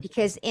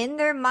because in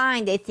their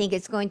mind they think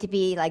it's going to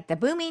be like the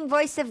booming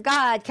voice of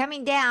God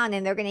coming down,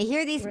 and they're going to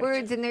hear these Right.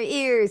 words in their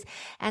ears.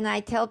 And I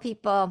tell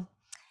people,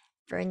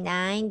 for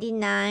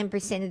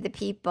 99% of the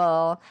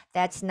people,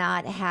 that's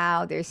not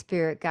how their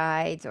spirit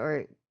guides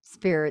or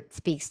spirit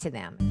speaks to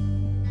them.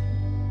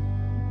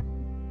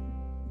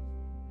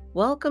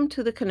 Welcome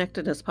to the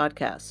Connectedness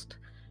Podcast.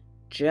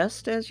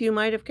 Just as you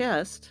might have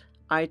guessed,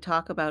 I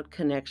talk about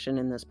connection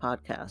in this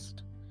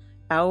podcast.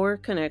 Our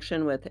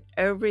connection with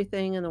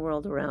everything in the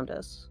world around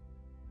us.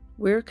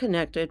 We're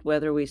connected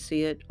whether we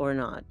see it or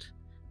not,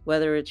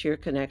 whether it's your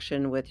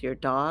connection with your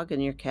dog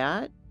and your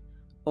cat,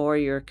 or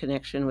your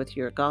connection with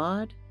your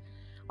God.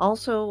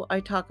 Also, I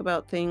talk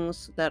about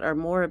things that are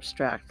more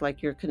abstract,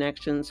 like your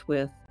connections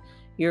with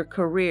your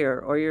career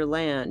or your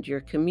land,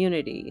 your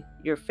community,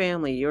 your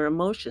family, your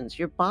emotions,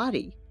 your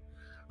body.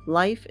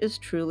 Life is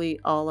truly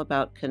all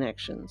about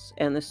connections,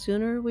 and the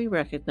sooner we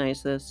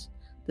recognize this,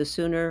 the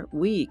sooner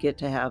we get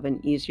to have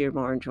an easier,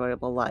 more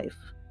enjoyable life.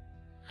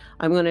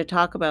 I'm going to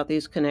talk about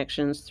these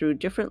connections through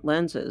different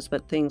lenses,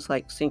 but things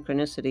like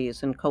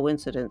synchronicities and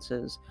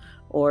coincidences,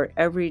 or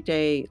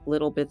everyday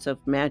little bits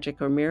of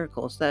magic or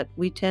miracles that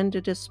we tend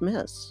to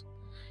dismiss.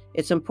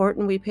 It's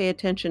important we pay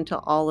attention to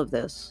all of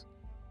this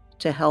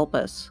to help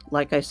us,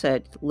 like I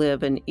said,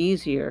 live an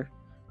easier,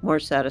 more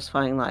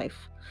satisfying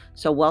life.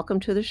 So, welcome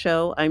to the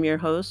show. I'm your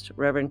host,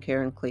 Reverend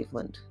Karen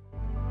Cleveland.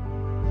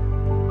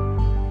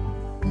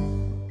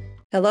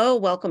 Hello,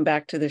 welcome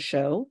back to the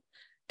show.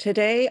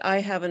 Today, I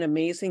have an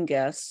amazing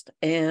guest,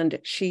 and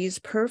she's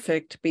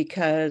perfect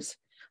because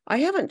I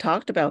haven't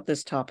talked about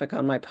this topic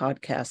on my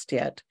podcast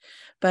yet,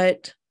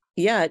 but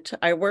yet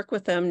I work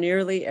with them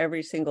nearly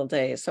every single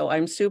day. So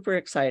I'm super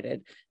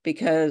excited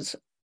because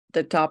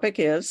the topic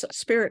is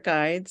spirit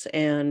guides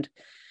and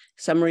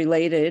some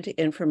related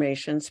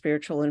information,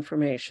 spiritual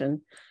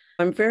information.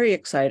 I'm very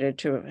excited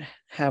to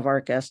have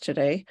our guest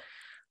today.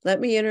 Let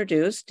me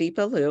introduce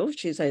Deepa Liu.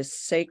 She's a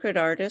sacred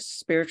artist,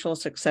 spiritual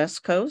success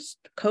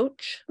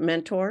coach,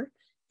 mentor,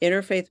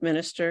 interfaith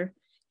minister,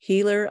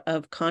 healer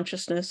of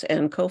consciousness,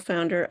 and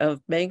co-founder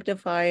of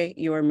Magnify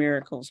Your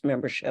Miracles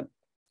membership.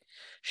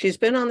 She's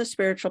been on the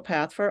spiritual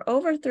path for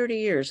over 30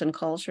 years and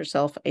calls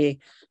herself a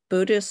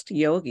Buddhist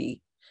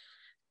yogi.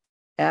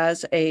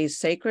 As a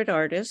sacred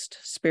artist,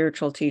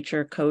 spiritual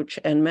teacher, coach,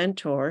 and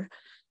mentor,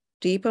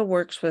 Deepa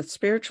works with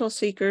spiritual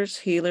seekers,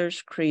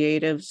 healers,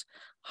 creatives,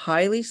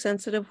 highly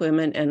sensitive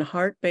women, and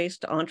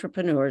heart-based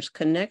entrepreneurs,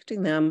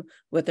 connecting them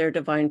with their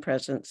divine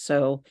presence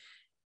so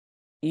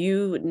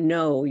you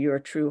know your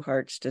true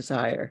heart's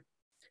desire.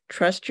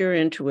 Trust your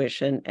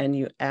intuition and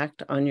you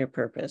act on your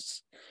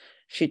purpose.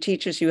 She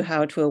teaches you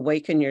how to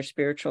awaken your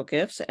spiritual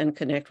gifts and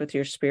connect with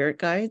your spirit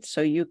guides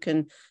so you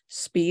can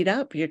speed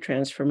up your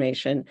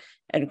transformation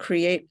and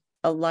create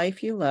a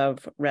life you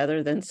love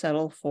rather than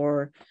settle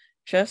for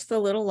just the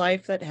little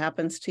life that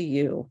happens to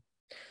you.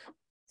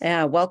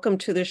 Yeah, welcome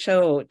to the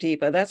show,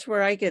 Deepa. That's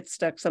where I get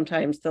stuck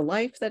sometimes, the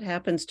life that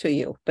happens to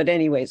you. But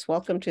anyways,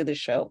 welcome to the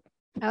show.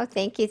 Oh,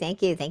 thank you.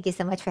 Thank you. Thank you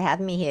so much for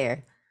having me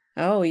here.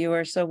 Oh, you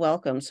are so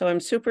welcome. So I'm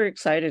super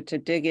excited to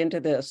dig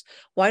into this.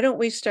 Why don't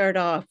we start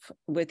off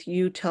with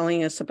you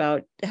telling us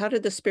about how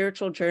did the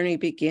spiritual journey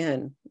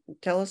begin?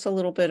 Tell us a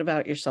little bit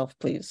about yourself,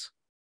 please.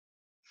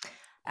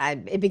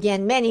 It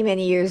began many,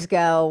 many years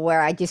ago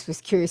where I just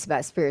was curious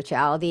about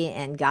spirituality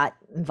and got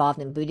involved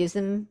in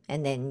Buddhism.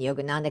 And then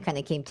Yogananda kind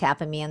of came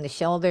tapping me on the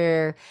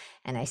shoulder,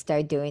 and I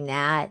started doing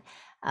that.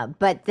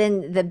 But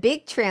then the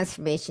big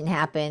transformation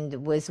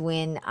happened was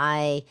when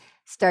I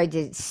started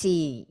to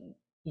see,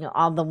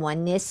 all the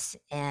oneness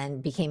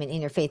and became an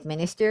interfaith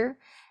minister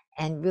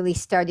and really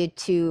started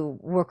to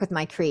work with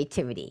my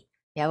creativity.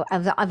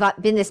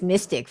 I've been this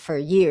mystic for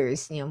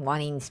years,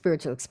 wanting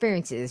spiritual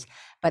experiences,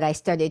 but I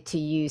started to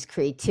use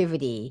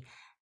creativity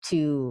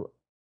to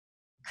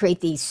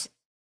create these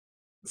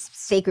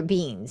sacred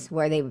beings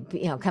where they would,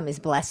 come as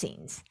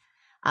blessings.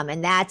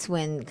 And that's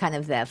when kind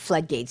of the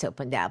floodgates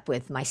opened up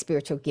with my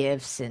spiritual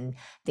gifts and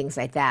things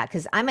like that.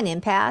 Because I'm an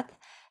empath.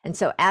 And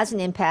so as an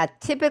empath,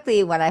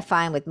 typically what I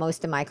find with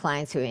most of my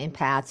clients who are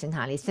empaths and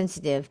highly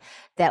sensitive,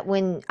 that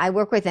when I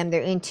work with them,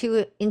 their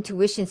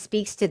intuition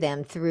speaks to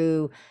them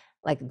through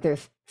like their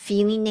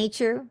feeling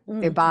nature,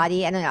 their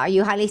body. I don't know. Are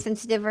you highly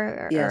sensitive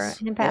or Yes,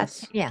 an empath?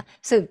 yes. Yeah.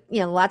 So,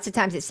 lots of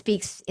times it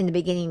speaks in the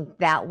beginning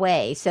that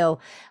way. So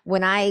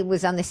when I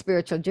was on the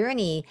spiritual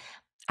journey,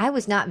 I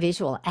was not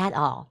visual at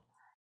all.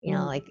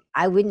 Like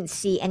I wouldn't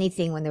see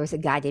anything when there was a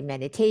guided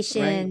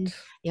meditation,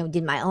 Right.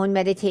 Did my own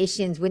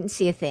meditations, wouldn't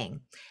see a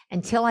thing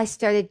until I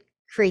started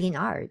creating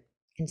art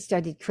and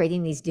started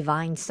creating these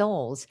divine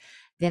souls.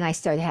 Then I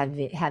started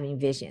having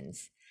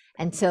visions.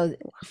 And so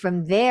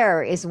from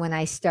there is when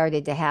I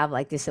started to have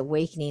like this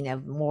awakening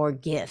of more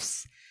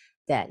gifts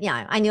that,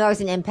 I knew I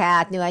was an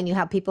empath, I knew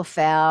how people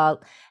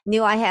felt,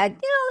 knew I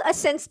had, a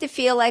sense to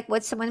feel like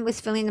what someone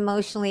was feeling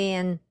emotionally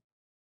and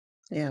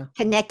Yeah.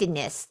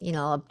 connectedness,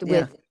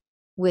 Yeah.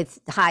 with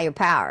higher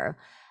power.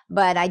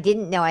 But I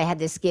didn't know I had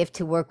this gift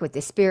to work with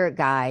the spirit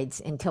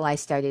guides until I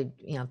started,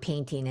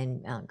 painting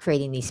and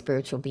creating these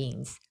spiritual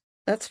beings.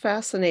 That's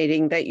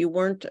fascinating that you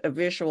weren't a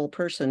visual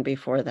person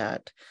before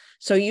that.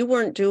 So you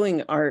weren't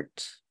doing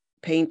art,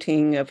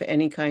 painting of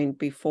any kind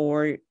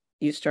before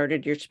you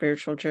started your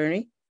spiritual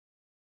journey?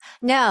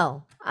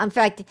 No, in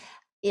fact,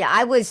 yeah,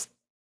 I was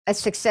a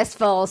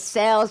successful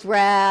sales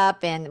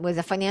rep and was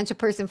a financial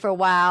person for a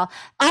while.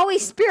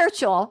 Always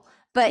spiritual,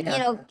 but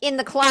Yeah. in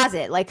the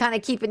closet, like kind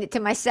of keeping it to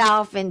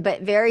myself and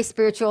but very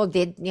spiritual,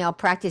 did,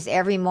 practice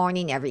every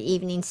morning, every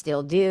evening,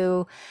 still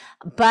do.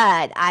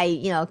 But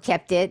I,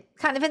 kept it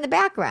kind of in the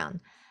background.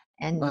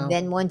 And Wow.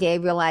 then one day I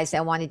realized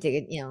I wanted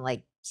to,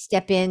 like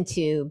step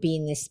into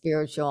being this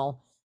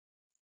spiritual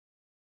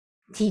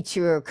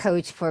teacher or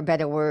coach, for a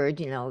better word,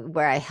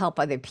 where I help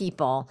other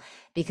people,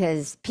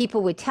 because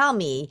people would tell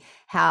me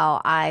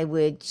how I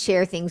would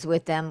share things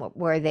with them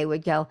where they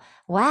would go,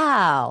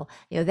 wow,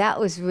 that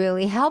was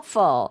really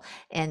helpful.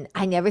 And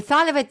I never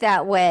thought of it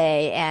that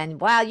way. And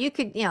wow, you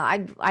could,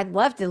 I'd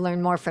love to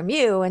learn more from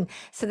you. And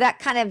so that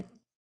kind of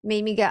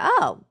made me go,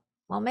 oh,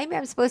 well, maybe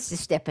I'm supposed to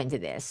step into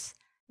this,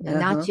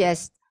 not Uh-huh.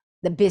 just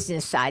the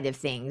business side of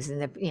things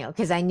and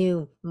because I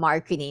knew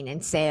marketing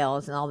and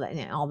sales and all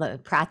that, all the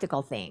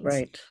practical things.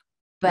 Right.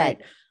 But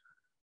Right.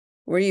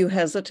 Were you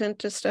hesitant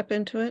to step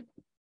into it?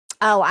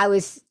 oh, I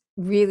was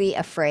really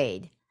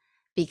afraid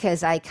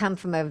because I come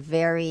from a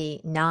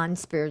very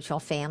non-spiritual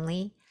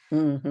family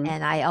Hmm.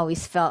 and I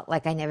always felt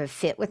like I never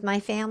fit with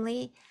my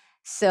family.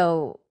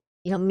 So,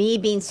 me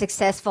being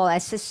successful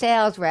as a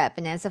sales rep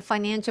and as a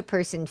financial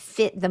person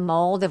fit the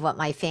mold of what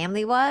my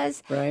family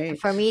was. And Right.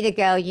 for me to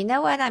go, you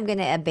know what, I'm going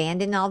to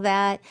abandon all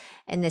that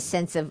in the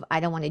sense of I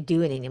don't want to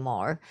do it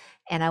anymore.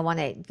 And I want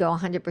to go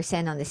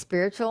 100% on the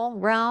spiritual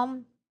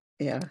realm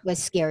Yeah.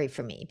 was scary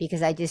for me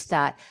because I just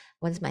thought,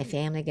 what's my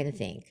family going to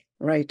think?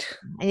 Right.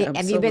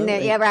 Have you been there?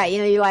 Absolutely. Yeah, right.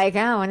 You're like,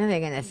 oh, what are they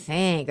going to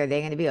think? Are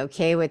they going to be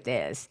okay with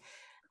this?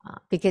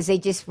 Because they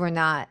just were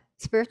not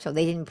spiritual.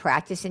 They didn't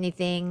practice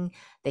anything.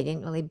 They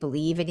didn't really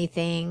believe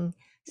anything.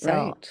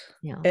 So,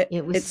 Right.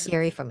 it was It's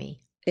scary for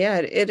me. yeah,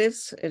 it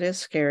is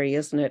scary,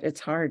 isn't it?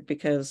 It's hard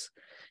because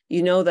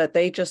you know that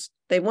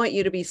they want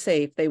you to be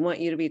safe, they want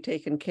you to be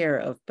taken care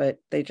of, but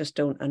they just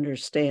don't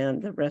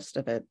understand the rest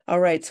of it. All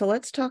right, so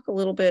let's talk a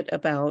little bit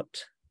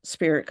about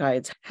spirit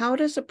guides. How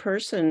does a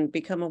person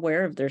become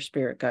aware of their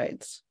spirit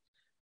guides?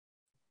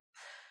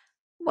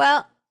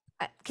 Well,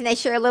 can I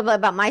share a little bit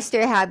about my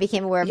story, how I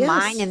became aware of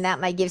mine, Yes, and that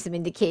might give some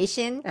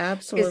indication? Because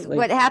absolutely.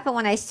 what happened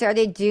when I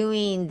started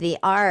doing the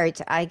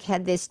art, I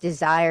had this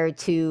desire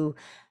to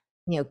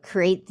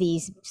create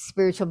these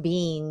spiritual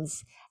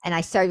beings. And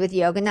I started with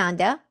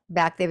Yogananda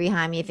back there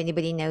behind me. If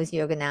anybody knows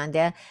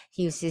Yogananda,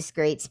 he was this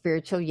great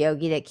spiritual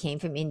yogi that came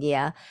from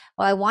India.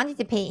 Well, I wanted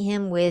to paint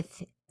him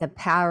with the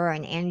power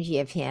and energy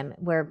of him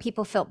where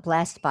people felt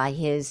blessed by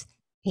his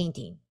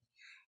painting.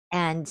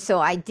 And so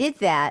I did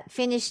that,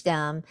 finished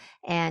them,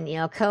 and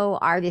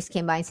co-artist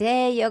came by and said,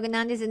 "Hey,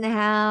 Yogananda's in the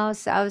house."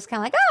 So I was kind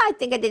of like, "Oh, I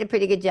think I did a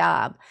pretty good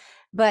job."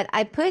 But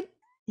I put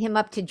him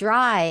up to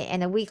dry,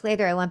 and a week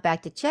later I went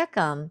back to check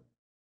him,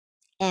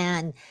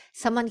 and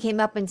someone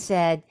came up and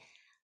said,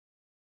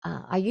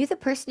 "Are you the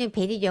person who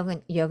painted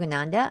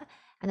Yogananda?"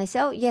 And I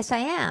said, "Oh, yes, I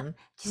am."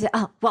 She said,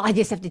 "Oh, well, I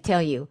just have to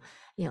tell you,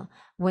 you know,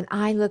 when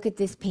I look at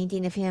this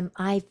painting of him,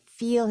 I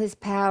feel his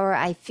power,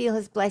 I feel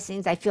his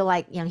blessings, I feel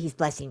like he's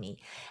blessing me."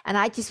 And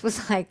I just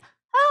was like,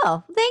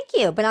 "Oh, thank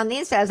you." But on the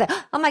inside, I was like,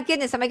 "Oh my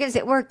goodness,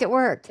 it worked, it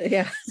worked."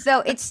 Yeah.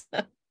 So it's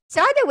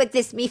started with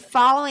this me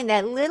following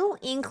that little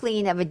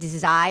inkling of a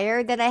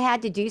desire that I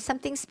had to do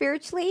something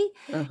spiritually.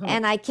 Uh-huh.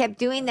 And I kept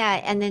doing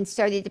that and then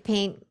started to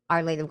paint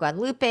Our Lady of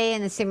Guadalupe,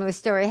 and a similar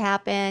story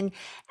happened.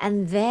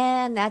 And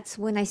then that's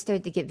when I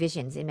started to get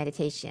visions in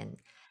meditation.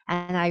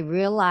 And I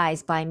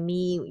realized by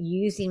me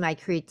using my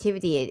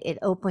creativity, it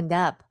opened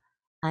up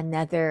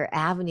another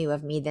avenue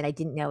of me that I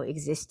didn't know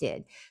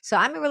existed. So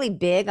I'm really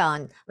big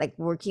on like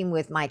working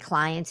with my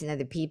clients and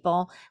other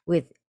people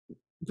with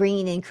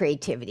bringing in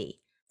creativity,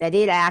 that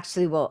it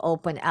actually will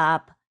open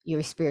up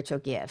your spiritual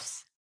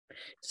gifts.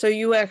 So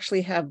you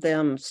actually have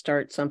them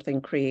start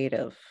something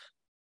creative.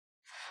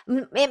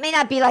 It may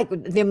not be like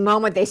the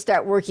moment they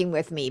start working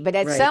with me, but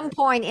at Right. some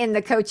point in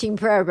the coaching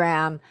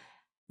program,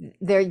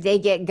 they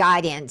get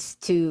guidance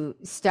to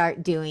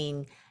start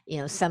doing,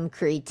 some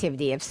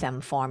creativity of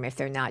some form if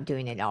they're not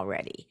doing it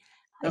already,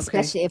 Okay.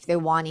 especially if they're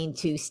wanting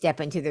to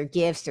step into their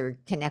gifts or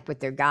connect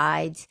with their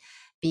guides,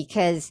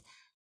 because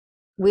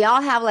we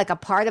all have like a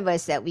part of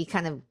us that we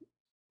kind of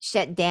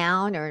shut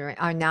down or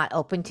are not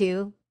open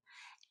to.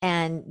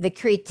 And the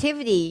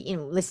creativity,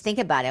 let's think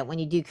about it. When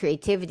you do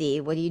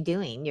creativity, what are you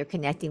doing? You're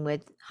connecting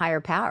with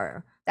higher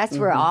power. That's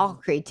where Hmm. all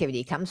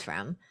creativity comes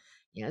from.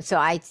 So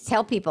I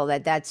tell people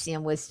that that's,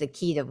 was the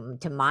key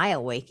to my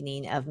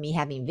awakening of me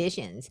having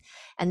visions.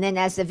 And then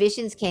as the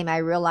visions came, I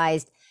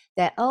realized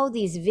that, oh,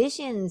 these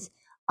visions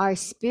are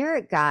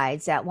spirit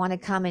guides that want to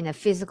come in a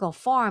physical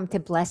form to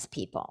bless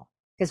people.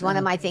 Because one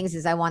of my things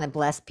is I want to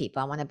bless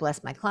people. I want to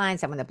bless my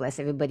clients. I want to bless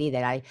everybody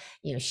that I,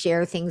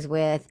 share things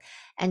with.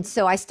 And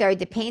so I started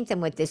to paint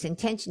them with this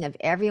intention of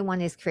everyone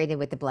is created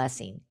with a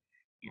blessing.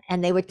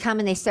 And they would come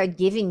and they started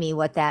giving me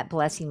what that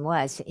blessing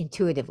was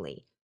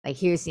intuitively. Like,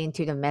 here's the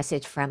intuitive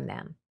message from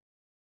them.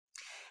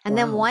 And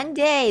then Wow. one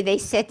day they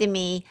said to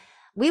me,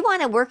 we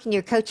want to work in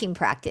your coaching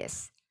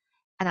practice.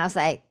 And I was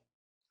like,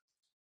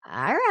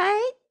 all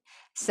right.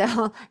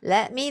 So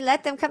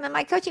let them come in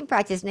my coaching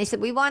practice. And they said,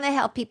 we want to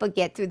help people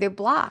get through their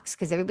blocks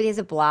because everybody has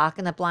a block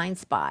and a blind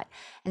spot.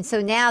 And so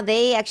now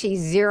they actually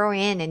zero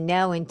in and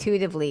know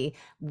intuitively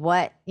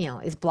what,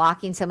 is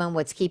blocking someone,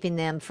 what's keeping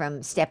them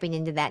from stepping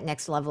into that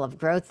next level of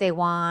growth they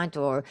want,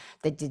 or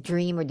the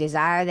dream or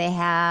desire they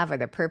have, or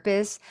the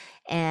purpose.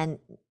 And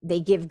they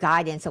give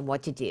guidance on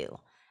what to do.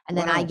 And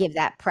then I Wow. give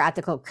that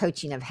practical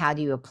coaching of how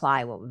do you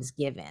apply what was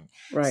given.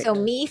 So Right.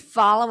 me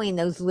following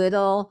those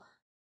little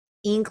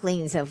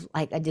inklings of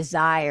like a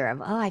desire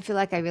of, oh, I feel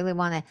like I really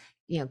want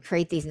to,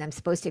 create these, and I'm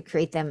supposed to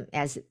create them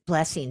as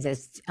blessings,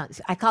 as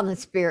I call them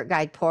spirit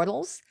guide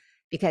portals,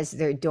 because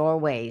they're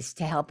doorways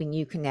to helping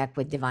you connect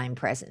with divine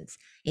presence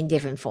in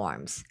different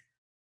forms.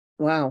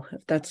 Wow.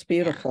 That's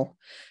beautiful.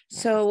 Yeah.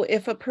 So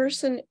if a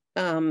person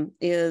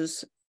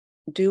is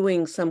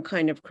doing some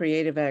kind of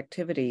creative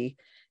activity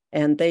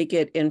and they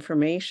get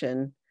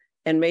information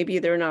and maybe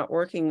they're not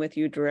working with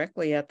you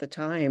directly at the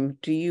time,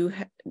 do you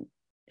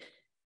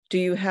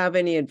have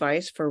any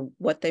advice for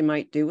what they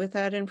might do with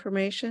that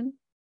information?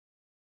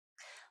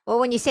 Well,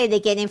 when you say they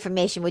get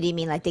information, what do you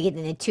mean? Like they get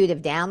an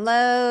intuitive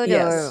download,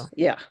 Yes. or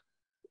Yeah.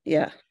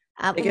 Yeah.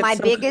 They get my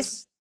some.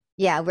 biggest,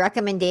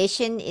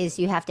 recommendation is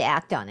you have to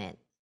act on it.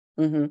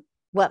 Mm-hmm.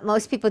 What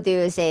most people do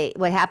is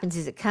what happens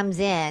is it comes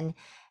in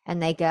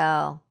and they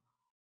go,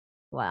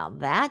 well,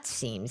 that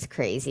seems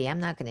crazy.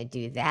 I'm not going to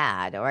do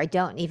that. Or I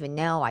don't even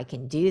know I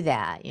can do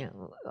that.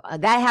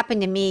 That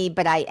happened to me,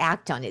 but I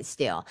act on it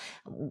still.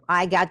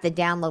 I got the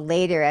download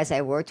later as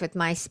I worked with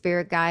my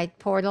spirit guide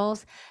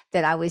portals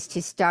that I was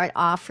to start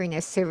offering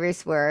a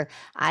service where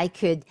I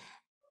could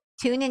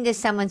tune into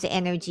someone's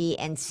energy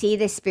and see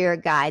the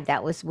spirit guide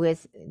that was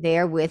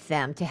there with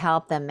them to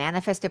help them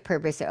manifest a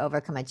purpose or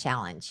overcome a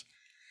challenge.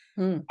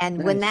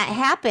 And when that Nice.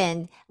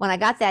 happened, when I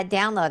got that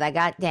download, I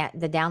got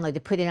the download to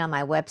put it on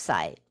my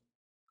website.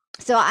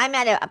 So I'm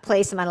at a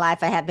place in my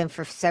life, I have been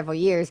for several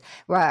years,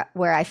 where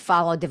I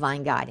follow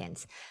divine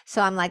guidance.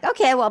 So I'm like,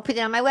 okay, well, I'll put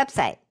it on my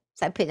website.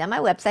 So I put it on my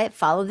website,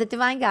 follow the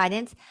divine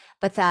guidance,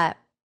 but thought,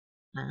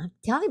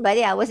 tell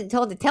anybody. I wasn't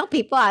told to tell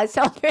people. I was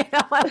told to put it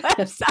on my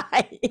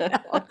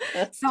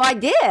website. So I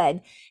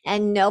did,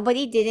 and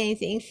nobody did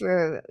anything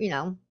for,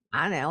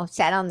 I don't know,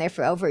 sat on there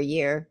for over a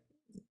year.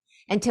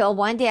 Until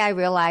one day I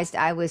realized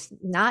I was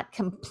not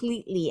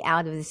completely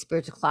out of the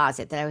spiritual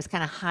closet, that I was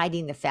kind of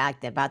hiding the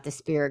fact about the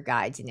spirit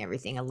guides and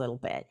everything a little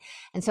bit.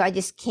 And so I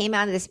just came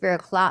out of the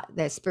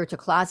spiritual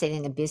closet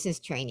in a business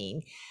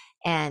training.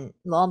 And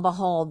lo and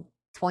behold,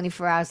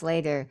 24 hours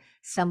later,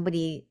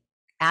 somebody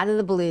out of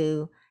the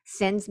blue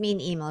sends me an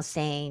email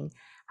saying,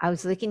 I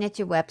was looking at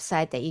your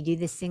website that you do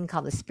this thing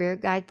called the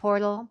spirit guide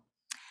portal.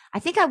 I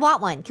think I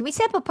want one. Can we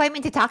set up an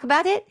appointment to talk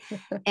about it?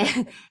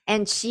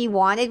 And she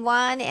wanted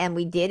one, and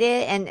we did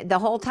it. And the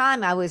whole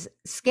time I was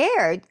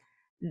scared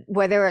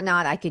whether or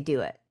not I could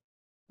do it.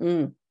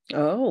 Mm.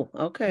 Oh,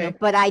 okay.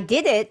 But I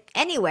did it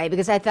anyway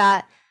because I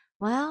thought,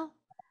 well,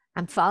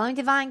 I'm following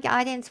divine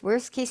guidance.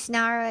 Worst case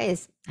scenario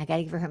is I got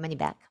to give her money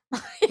back.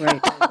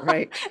 Right,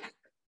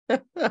 right.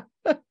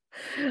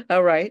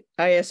 All right.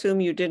 I assume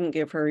you didn't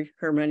give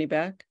her money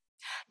back.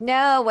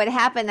 No, what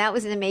happened, that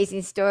was an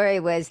amazing story,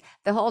 was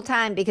the whole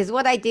time, because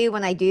what I do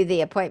when I do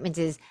the appointments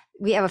is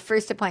we have a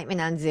first appointment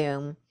on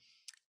Zoom,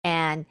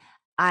 and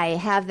I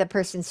have the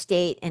person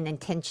state an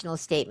intentional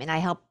statement. I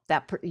help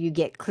that you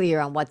get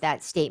clear on what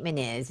that statement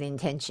is,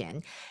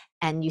 intention,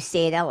 and you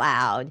say it out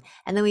loud.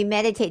 And then we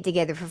meditate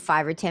together for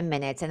 5 or 10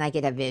 minutes, and I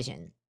get a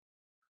vision.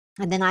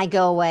 And then I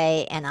go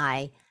away and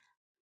I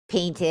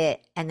paint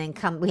it, and then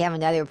we have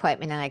another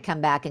appointment, and I come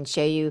back and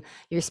show you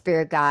your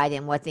spirit guide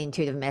and what the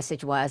intuitive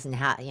message was and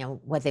how,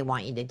 what they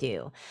want you to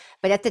do.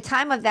 But at the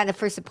time of that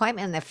first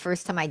appointment, and the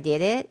first time I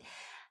did it,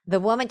 the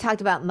woman talked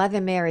about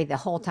Mother Mary the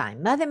whole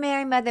time. Mother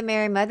Mary, Mother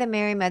Mary, Mother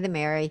Mary, Mother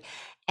Mary.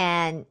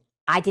 And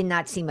I did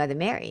not see Mother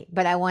Mary,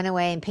 but I went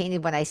away and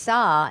painted what I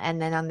saw. And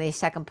then on the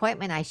second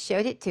appointment, I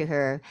showed it to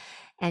her,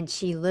 and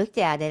she looked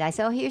at it. I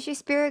said, oh, here's your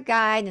spirit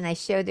guide. And I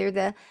showed her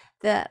the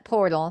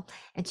portal,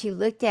 and she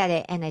looked at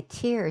it, and a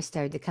tear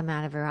started to come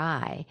out of her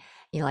eye,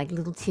 like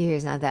little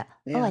tears. And I thought,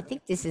 oh, I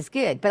think this is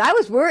good. But I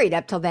was worried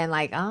up till then,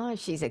 like, oh,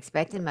 she's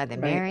expecting Mother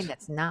Mary. Right.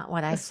 That's not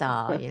what I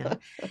saw,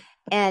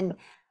 And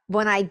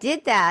when I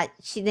did that,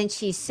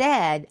 she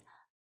said,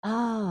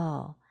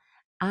 oh,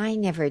 I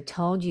never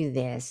told you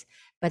this,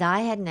 but I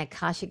had an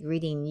Akashic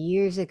reading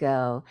years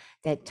ago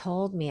that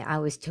told me I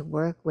was to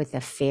work with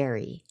a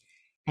fairy,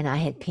 and I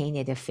had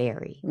painted a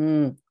fairy.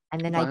 Mm.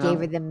 And then I gave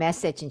her Wow. the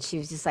message, and she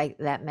was just like,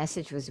 that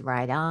message was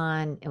right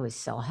on. It was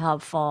so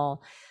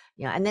helpful.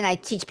 And then I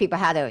teach people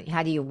how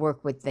do you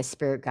work with the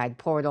spirit guide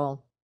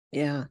portal.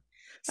 Yeah.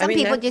 Some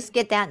people just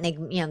get that,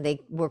 and they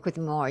work with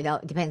more.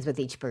 It depends with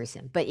each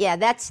person. But yeah,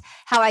 that's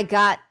how I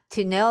got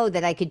to know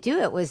that I could do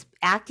it, was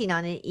acting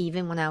on it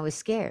even when I was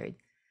scared.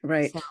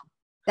 Right. So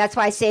that's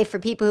why I say, for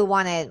people who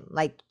want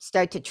to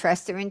start to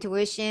trust their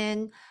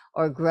intuition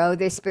or grow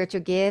their spiritual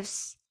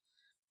gifts,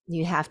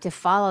 you have to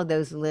follow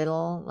those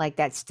little, like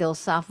that still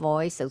soft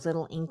voice, those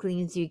little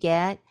inklings you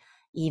get,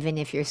 even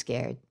if you're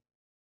scared.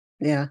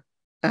 Yeah.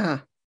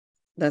 Ah,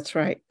 that's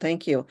right.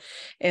 Thank you.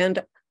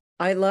 And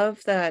I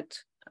love that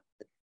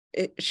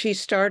she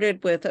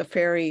started with a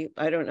fairy,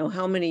 I don't know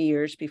how many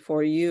years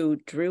before you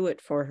drew it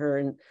for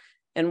her.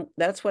 And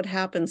that's what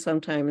happens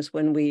sometimes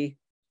when we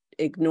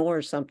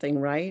ignore something,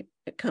 right?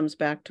 It comes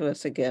back to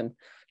us again.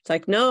 It's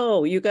like,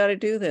 no, you got to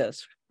do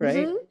this,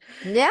 right?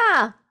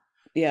 Yeah.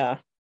 Yeah.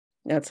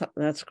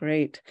 That's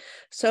great.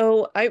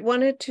 So I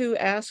wanted to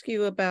ask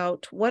you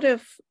about, what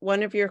if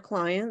one of your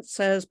clients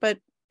says, but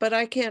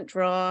I can't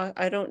draw,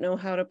 I don't know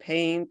how to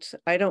paint,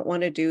 I don't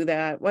want to do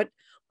that. What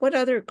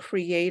other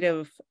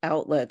creative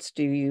outlets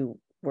do you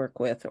work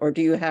with, or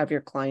do you have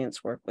your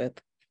clients work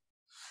with?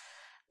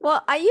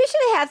 Well, I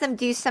usually have them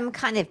do some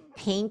kind of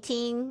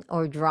painting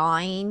or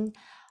drawing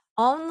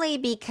only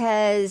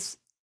because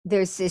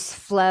there's this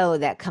flow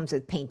that comes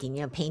with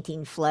painting.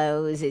 Painting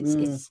flows. It's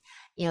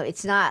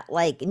it's not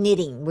like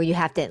knitting where you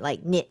have to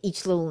like knit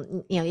each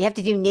little, you have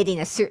to do knitting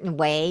a certain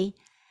way.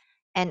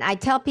 And I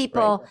tell Right.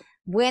 people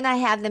when I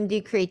have them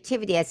do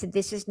creativity, I said,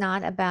 this is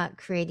not about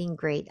creating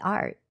great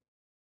art.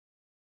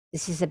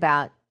 This is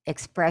about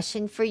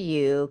expression for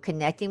you,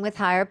 connecting with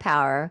higher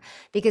power,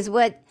 because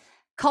what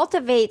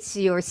cultivates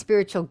your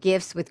spiritual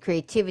gifts with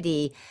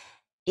creativity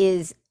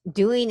is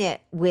doing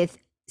it with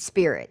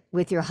spirit,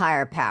 with your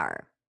higher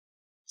power.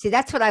 See,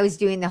 that's what I was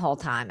doing the whole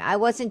time. I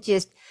wasn't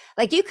just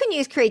like, you can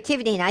use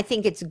creativity, and I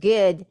think it's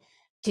good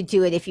to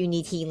do it if you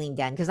need healing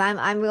done, because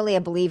I'm really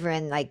a believer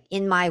in, like,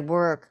 in my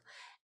work,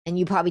 and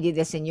you probably do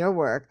this in your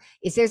work,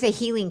 is there's a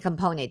healing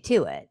component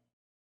to it.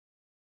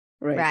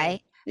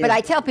 Right. But Yeah.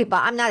 I tell people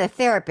I'm not a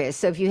therapist.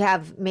 So if you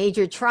have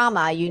major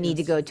trauma, you need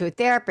to Yes. go to a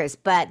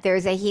therapist. But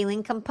there's a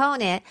healing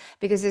component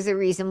because there's a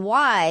reason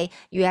why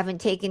you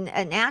haven't taken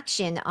an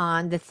action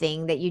on the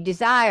thing that you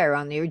desire,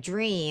 on your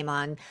dream,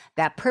 on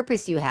that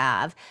purpose you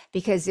have,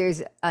 because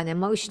there's an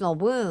emotional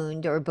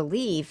wound or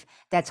belief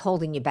that's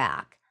holding you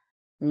back.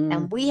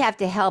 And we have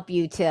to help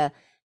you to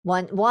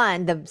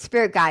one the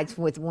spirit guides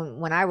with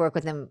when I work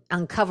with them,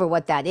 uncover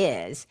what that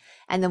is,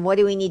 and then what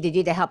do we need to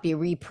do to help you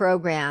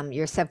reprogram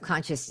your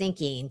subconscious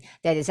thinking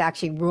that is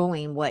actually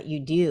ruling what you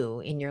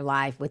do in your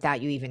life without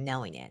you even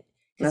knowing it,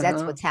 because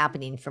that's what's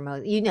happening for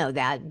most,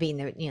 that being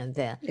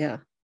the Yeah.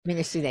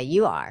 ministry that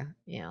you are.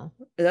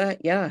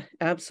 Yeah,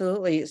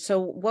 absolutely. So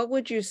what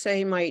would you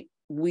say might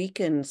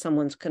weaken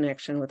someone's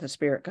connection with a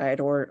spirit guide,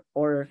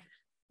 or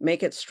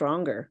make it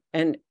stronger?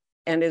 And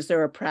is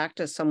there a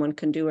practice someone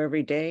can do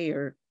every day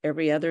or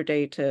every other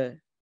day to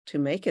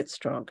make it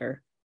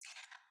stronger?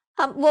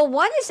 Well,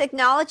 one is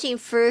acknowledging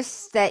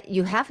first that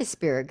you have a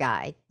spirit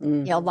guide.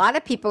 A lot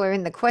of people are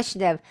in the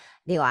question of,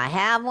 do I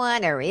have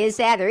one, or is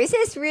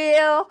this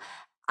real?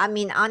 I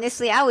mean,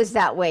 honestly, I was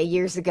that way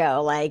years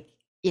ago. Like,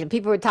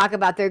 people would talk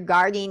about their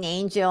guardian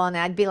angel, and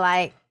I'd be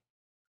like,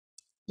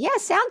 yeah,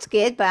 sounds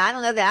good, but I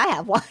don't know that I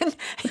have one.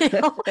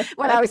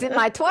 When I was in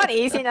my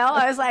 20s,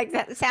 I was like,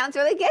 that sounds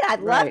really good.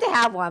 I'd love to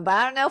have one, but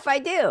I don't know if I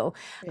do.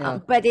 Yeah.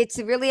 But it's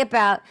really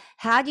about,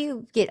 how do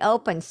you get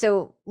open?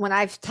 So when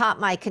I've taught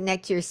my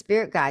Connect to Your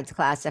Spirit Guides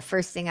class, the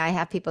first thing I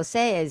have people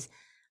say is,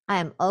 I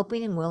am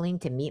open and willing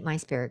to meet my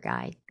spirit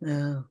guide.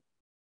 Oh,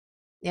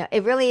 Yeah,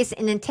 it really is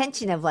an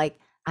intention of like,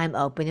 I'm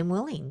open and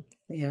willing.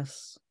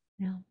 yes.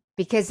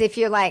 Because if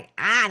you're like,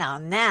 I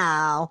don't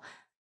know,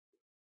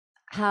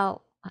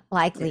 how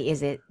likely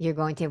is it you're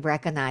going to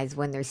recognize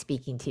when they're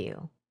speaking to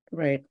you?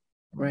 Right.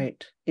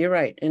 You're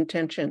right.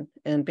 Intention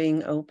and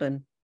being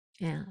open.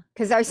 Yeah.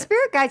 Because our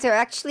spirit guides are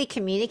actually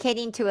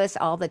communicating to us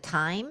all the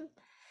time.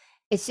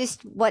 It's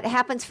just what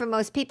happens for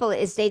most people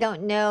is they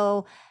don't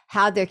know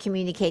how they're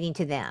communicating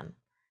to them.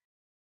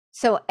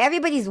 So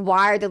everybody's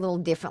wired a little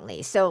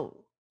differently.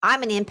 So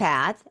I'm an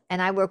empath,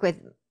 and I work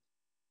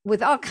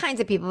with all kinds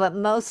of people, but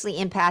mostly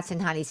empaths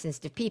and highly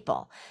sensitive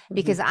people,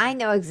 because I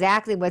know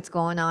exactly what's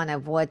going on,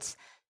 of what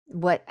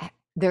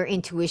their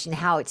intuition,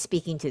 how it's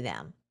speaking to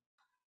them,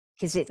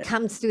 because it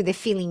comes through the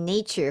feeling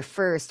nature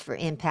first for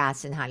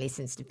empaths and highly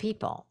sensitive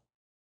people.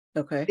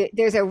 Okay.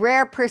 There's a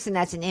rare person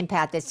that's an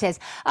empath that says,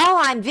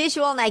 oh, I'm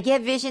visual and I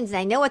get visions and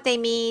I know what they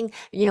mean,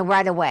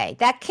 right away.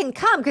 That can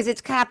come because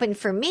it's happened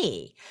for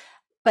me,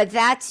 but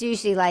that's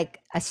usually like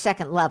a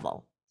second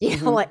level.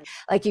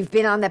 Like you've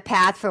been on the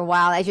path for a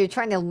while. As you're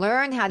trying to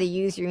learn how to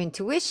use your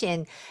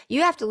intuition,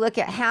 you have to look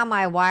at, how am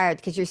I wired?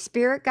 Because your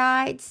spirit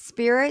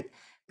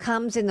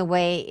comes in the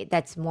way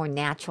that's more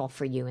natural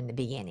for you in the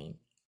beginning.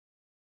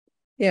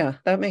 Yeah,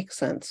 that makes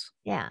sense.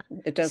 Yeah.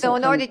 It doesn't. So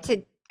in order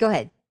to go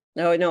ahead.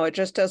 No, it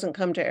just doesn't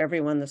come to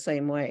everyone the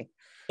same way.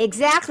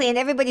 Exactly. And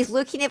everybody's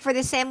looking at it for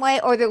the same way,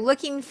 or they're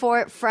looking for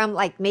it from,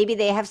 like, maybe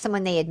they have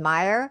someone they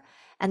admire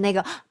and they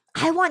go,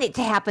 I want it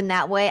to happen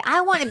that way.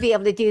 I want to be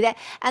able to do that.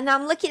 And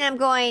I'm looking, I'm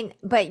going,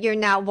 but you're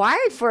not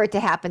wired for it to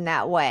happen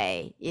that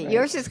way.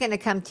 Yours is going to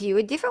come to you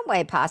a different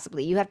way,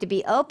 possibly. You have to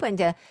be open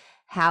to,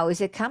 how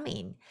is it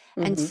coming?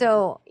 And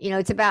so,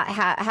 it's about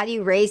how do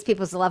you raise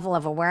people's level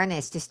of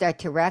awareness to start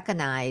to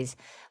recognize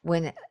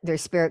when their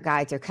spirit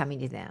guides are coming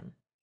to them.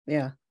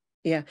 Yeah.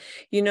 Yeah.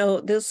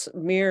 This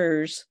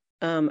mirrors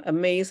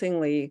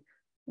amazingly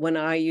when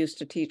I used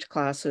to teach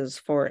classes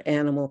for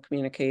animal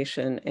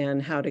communication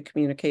and how to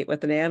communicate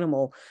with an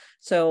animal.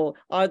 So,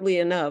 oddly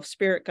enough,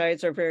 spirit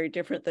guides are very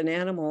different than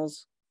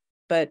animals,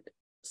 but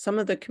some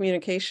of the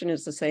communication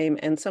is the same,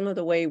 and some of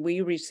the way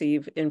we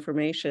receive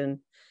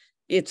information,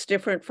 it's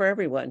different for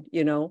everyone.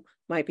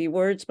 Might be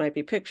words, might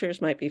be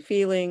pictures, might be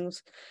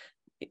feelings,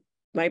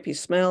 might be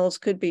smells,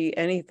 could be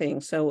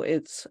anything. So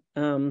it's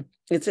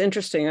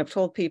interesting. I've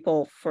told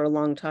people for a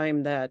long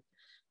time that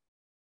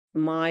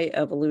my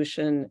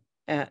evolution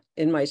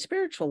in my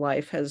spiritual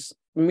life has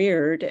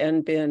mirrored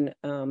and been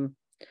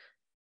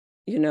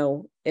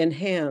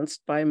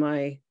enhanced by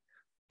my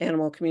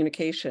animal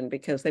communication,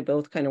 because they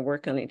both kind of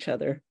work on each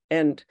other.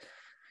 And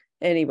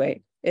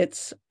anyway,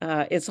 it's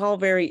all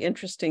very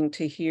interesting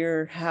to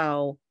hear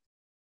how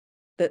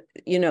that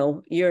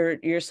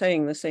you're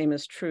saying the same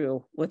is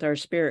true with our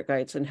spirit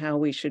guides, and how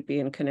we should be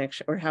in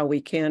connection, or how we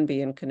can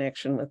be in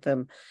connection with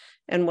them,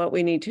 and what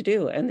we need to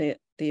do, and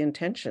the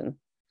intention.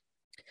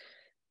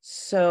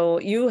 So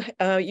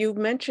you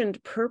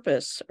mentioned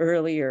purpose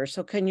earlier.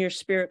 So can your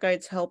spirit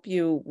guides help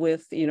you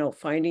with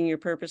finding your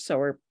purpose,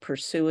 or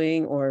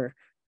pursuing, or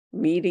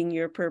meeting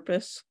your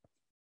purpose?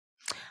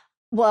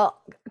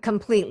 Well,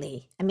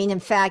 completely. I mean, in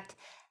fact,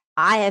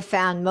 I have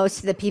found most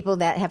of the people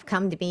that have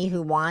come to me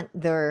who want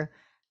their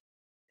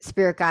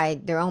spirit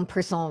guide, their own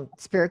personal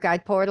spirit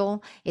guide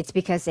portal, it's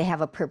because they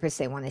have a purpose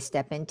they want to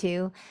step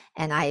into.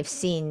 And I've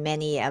seen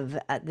many of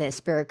the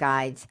spirit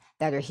guides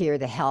that are here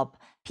to help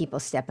people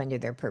step into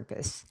their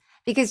purpose,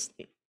 because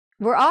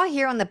we're all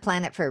here on the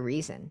planet for a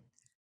reason.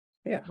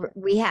 Yeah.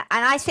 We have,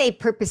 and I say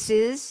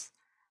purposes,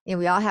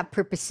 we all have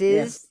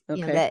purposes,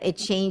 Okay. that it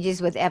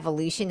changes with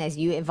evolution as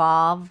you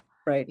evolve.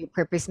 Right. Your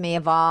purpose may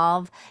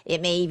evolve.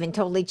 It may even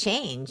totally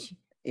change.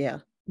 Yeah.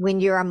 When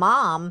you're a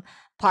mom,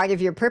 part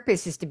of your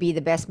purpose is to be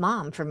the best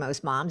mom for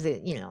most moms,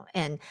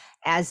 and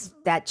as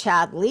that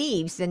child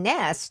leaves the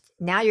nest,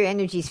 now your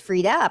energy's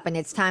freed up, and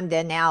it's time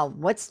to now,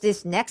 what's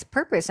this next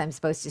purpose I'm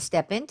supposed to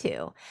step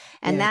into?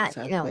 And Yeah,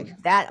 that, exactly.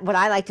 that what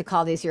I like to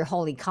call this your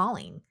holy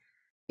calling,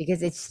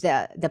 because it's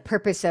the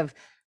purpose of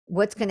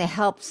what's going to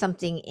help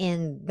something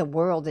in the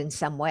world in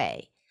some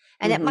way.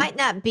 And it might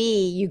not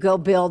be you go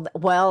build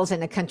wells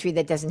in a country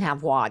that doesn't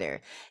have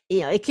water.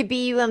 It could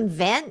be you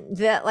invent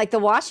like the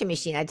washing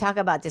machine. I talk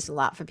about this a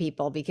lot for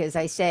people, because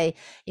I say,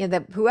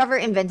 whoever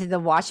invented the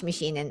washing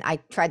machine, and I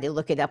tried to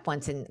look it up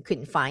once and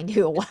couldn't find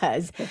who it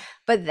was,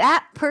 but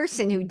that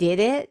person who did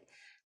it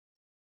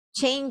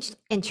changed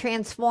and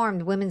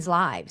transformed women's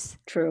lives.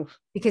 True.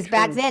 Because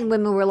back then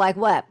women were like,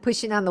 what,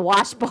 pushing on the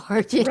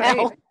washboard,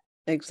 Right.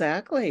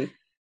 Exactly.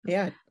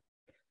 Yeah.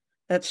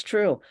 That's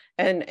true.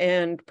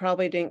 And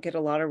probably didn't get a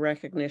lot of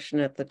recognition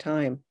at the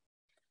time.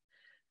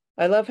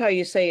 I love how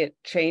you say it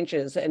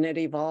changes and it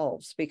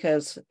evolves,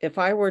 because if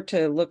I were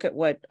to look at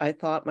what I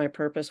thought my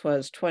purpose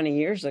was 20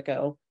 years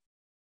ago,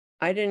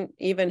 I didn't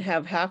even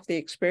have half the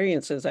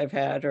experiences I've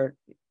had, or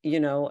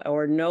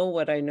know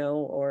what I know,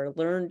 or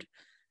learned,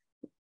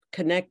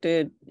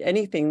 connected,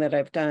 anything that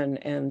I've done.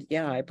 And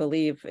yeah, I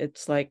believe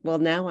it's like, well,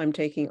 now I'm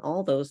taking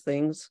all those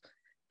things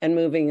and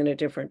moving in a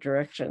different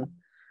direction.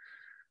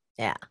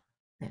 Yeah.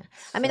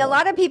 I mean, a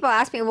lot of people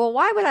ask me, well,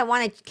 why would I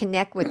want to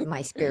connect with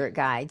my spirit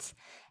guides?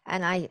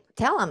 And I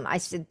tell them, I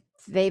said,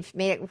 they've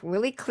made it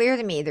really clear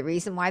to me the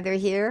reason why they're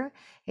here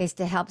is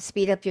to help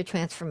speed up your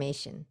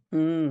transformation.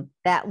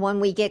 That when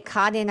we get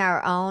caught in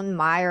our own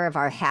mire of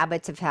our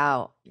habits of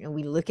how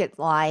we look at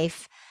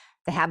life,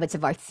 the habits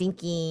of our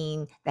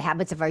thinking, the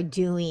habits of our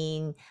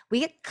doing, we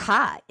get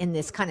caught in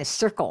this kind of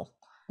circle,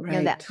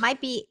 that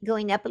might be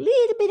going up a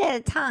little bit at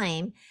a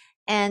time.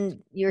 And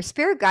your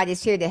spirit guide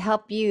is here to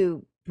help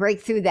you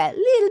break through that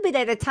little bit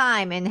at a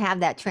time and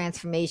have that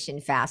transformation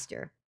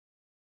faster.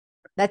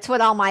 That's what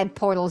all my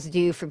portals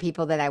do for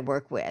people that I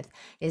work with,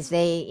 is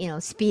they,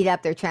 speed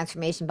up their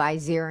transformation by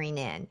zeroing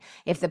in.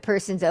 If the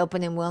person's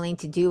open and willing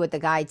to do what the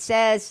guide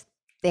says,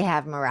 they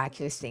have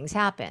miraculous things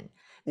happen.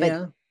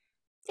 But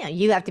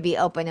you have to be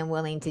open and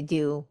willing to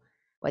do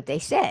what they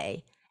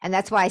say. And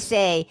that's why I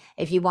say,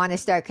 if you want to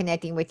start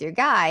connecting with your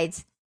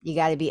guides, you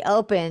got to be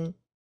open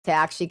to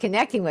actually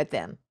connecting with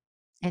them.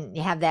 And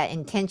you have that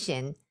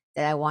intention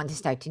that I want to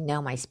start to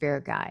know my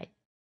spirit guide.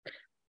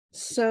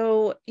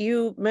 So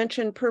you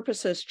mentioned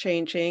purposes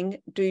changing.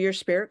 Do your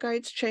spirit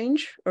guides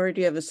change, or do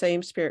you have the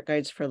same spirit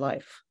guides for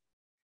life?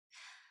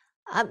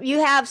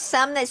 You have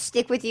some that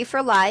stick with you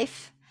for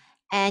life,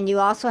 and you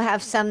also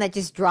have some that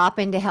just drop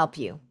in to help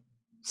you.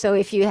 So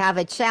if you have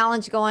a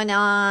challenge going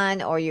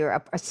on, or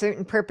you're a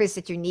certain purpose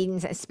that you're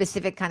needing a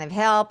specific kind of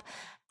help,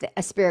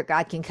 a spirit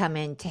guide can come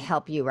in to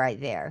help you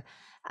right there.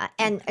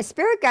 And a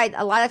spirit guide,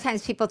 a lot of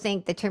times people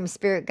think the term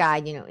spirit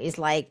guide, is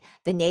like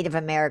the Native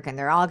American.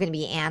 They're all going to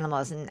be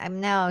animals.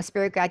 And no,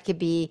 spirit guide could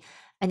be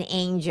an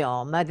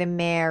angel, Mother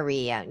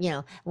Mary.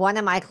 One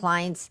of my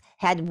clients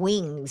had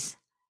wings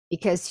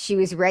because she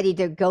was ready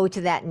to go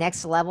to that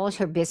next level.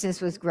 Her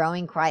business was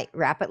growing quite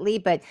rapidly,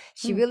 but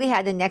she really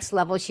had the next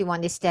level she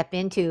wanted to step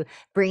into,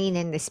 bringing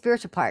in the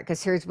spiritual part,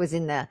 because hers was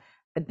in the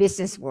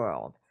business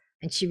world.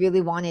 and she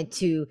really wanted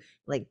to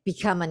like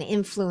become an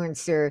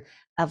influencer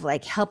of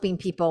like helping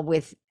people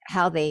with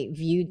how they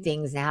viewed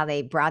things and how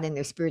they brought in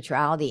their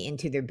spirituality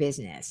into their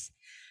business.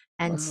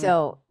 And Wow.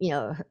 so,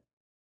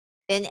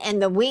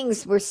 and the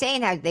wings were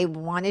saying how they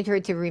wanted her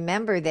to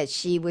remember that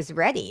she was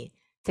ready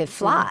to Mhm.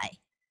 fly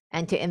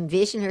and to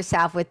envision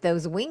herself with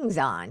those wings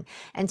on.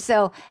 And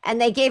so,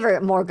 and they gave her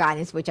more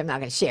guidance, which I'm not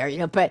going to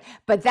share, but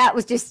that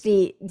was just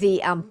the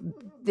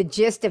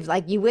gist of,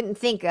 like, you wouldn't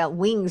think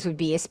wings would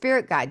be a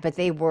spirit guide, but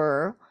they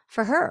were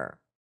for her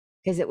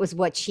because it was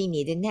what she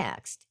needed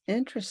next.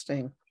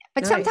 Interesting.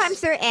 But sometimes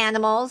Nice. they're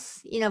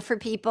animals, for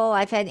people.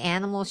 I've had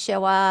animals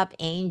show up,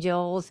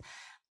 angels,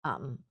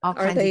 all Are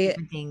kinds of they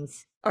different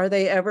things. are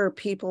they ever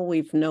people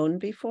we've known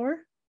before?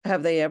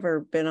 Have they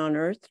ever been on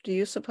Earth, do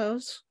you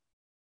suppose?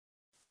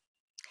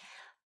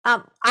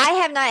 I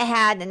have not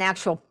had an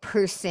actual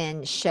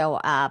person show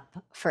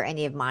up for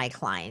any of my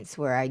clients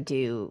where I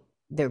do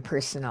their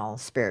personal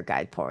spirit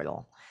guide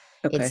portal.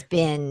 It's Okay.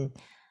 been,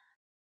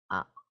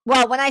 uh,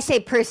 well, when I say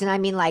person, I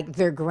mean like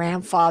their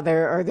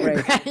grandfather or their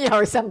Right.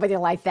 or somebody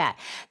like that.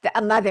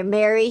 A Mother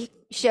Mary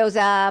shows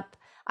up.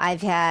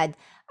 I've had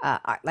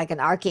like an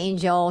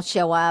archangel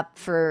show up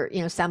for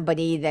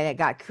somebody that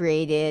got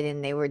created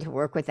and they were to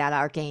work with that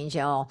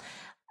archangel.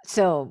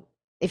 So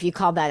if you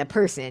call that a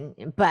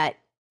person, but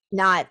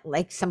not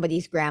like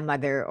somebody's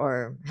grandmother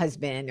or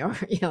husband or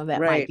that might be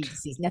Right.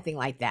 deceased. Nothing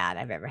like that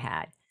I've ever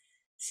had.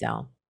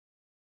 So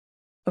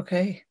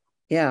Okay.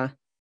 Yeah.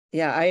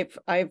 Yeah,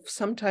 I've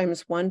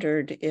sometimes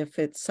wondered if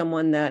it's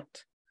someone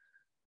that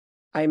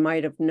I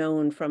might have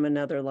known from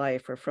another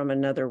life or from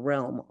another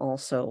realm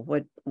also.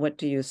 What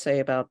do you say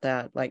about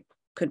that? Like,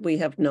 could we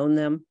have known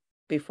them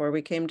before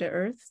we came to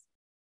Earth?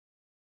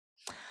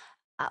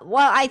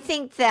 well, I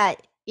think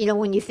that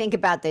when you think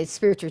about the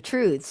spiritual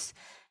truths,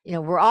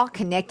 we're all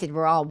connected,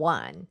 we're all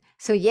one.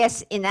 So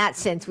yes, in that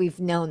sense we've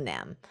known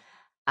them.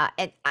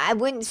 And I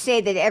wouldn't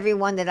say that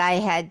everyone that I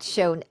had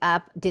shown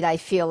up did I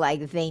feel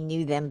like they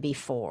knew them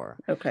before.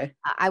 Okay.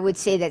 I would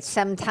say that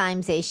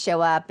sometimes they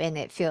show up and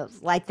it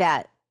feels like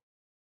that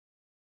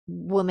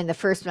woman, the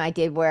first one I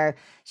did, where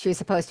she was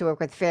supposed to work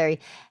with fairy.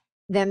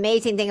 The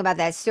amazing thing about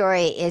that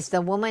story is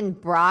the woman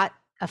brought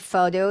a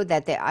photo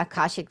that the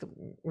Akashic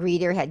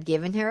reader had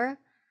given her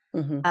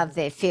Hmm. of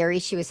the fairy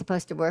she was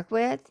supposed to work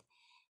with.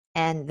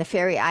 And the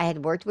fairy I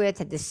had worked with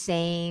had the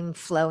same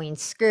flowing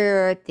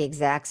skirt, the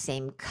exact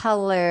same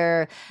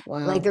color.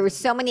 Like, there Wow. were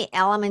so many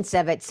elements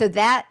of it. So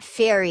that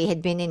fairy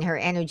had been in her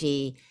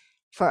energy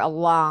for a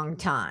long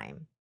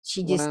time.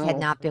 She just had Wow.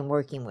 not been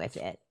working with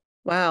it.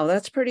 Wow,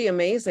 that's pretty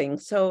amazing.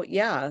 So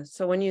yeah,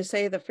 so when you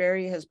say the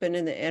fairy has been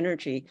in the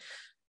energy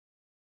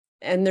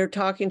and they're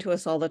talking to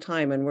us all the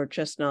time and we're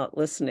just not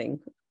listening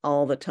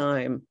all the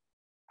time,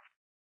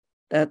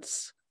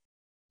 that's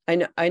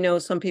I know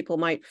some people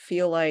might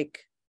feel like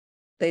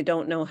they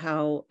don't know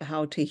how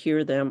to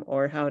hear them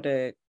or how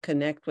to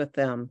connect with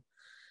them.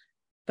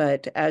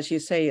 But as you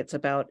say, it's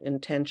about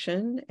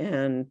intention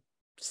and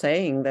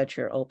saying that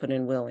you're open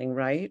and willing,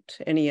 right?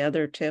 Any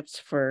other tips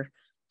for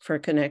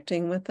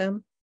connecting with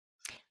them?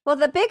 Well,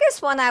 the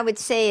biggest one I would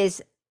say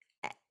is,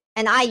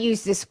 and I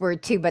use this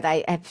word too, but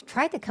I have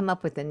tried to come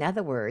up with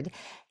another word,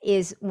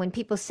 is when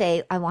people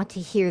say, I want to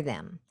hear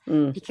them.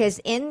 Mm, Because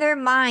in their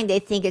mind, they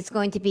think it's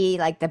going to be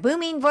like the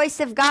booming voice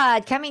of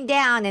God coming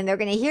down, and they're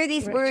going to hear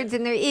these right. words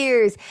in their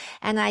ears.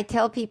 And I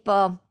tell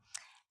people,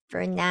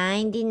 for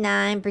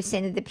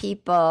 99% of the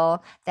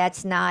people,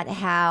 that's not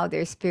how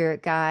their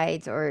spirit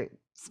guides or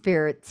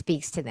spirit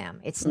speaks to them.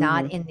 It's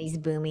not Hmm. in these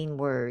booming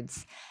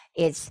words.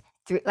 It's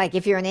through, like,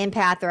 if you're an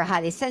empath or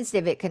highly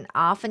sensitive, it can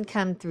often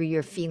come through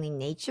your feeling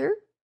nature.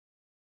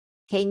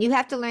 Okay. And you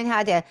have to learn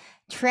how to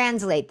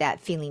translate that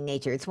feeling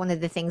nature. It's one of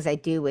the things I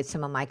do with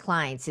some of my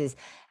clients is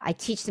I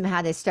teach them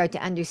how to start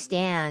to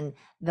understand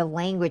the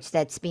language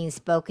that's being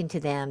spoken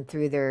to them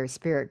through their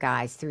spirit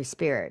guides, through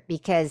spirit,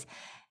 because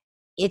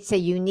it's a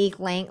unique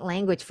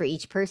language for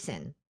each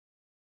person.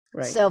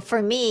 Right. So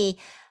for me,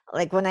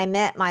 like when I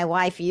met my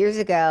wife years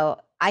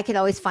ago, I could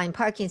always find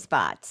parking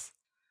spots.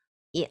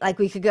 Like,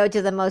 we could go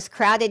to the most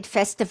crowded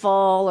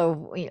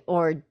festival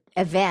or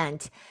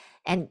event,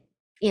 and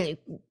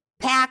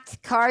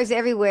packed cars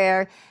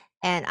everywhere.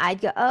 And I'd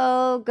go,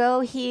 oh,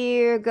 go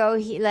here,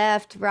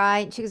 left,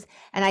 right. She goes,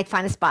 and I'd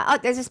find a spot. Oh,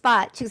 there's a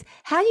spot. She goes,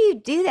 how do you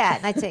do that?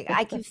 And I'd say,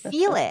 I can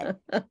feel it.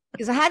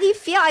 She goes, how do you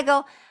feel? I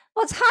go,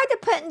 well, it's hard to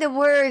put into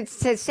words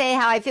to say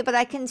how I feel, but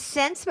I can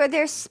sense where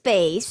there's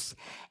space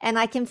and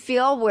I can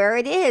feel where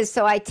it is.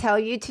 So I tell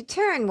you to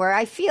turn where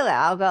I feel it.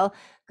 I'll go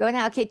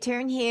now. Okay,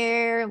 turn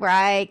here,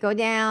 right, go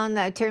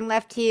down, turn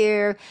left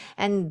here,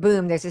 and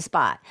boom, there's a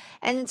spot.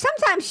 And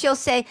sometimes she'll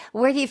say,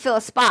 where do you feel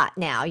a spot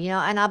now?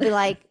 And I'll be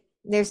like,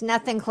 there's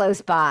nothing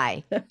close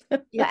by.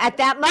 At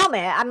that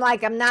moment, I'm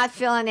like, I'm not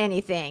feeling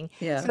anything.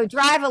 Yeah. So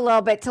drive a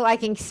little bit till I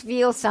can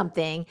feel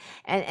something,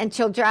 and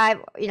she'll drive,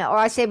 or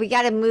I say, we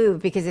got to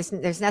move because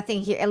there's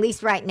nothing here, at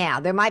least right now.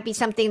 There might be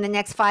something in the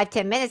next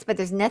 5-10 minutes, but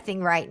there's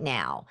nothing right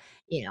now.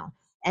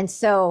 And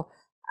so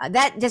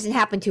That doesn't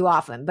happen too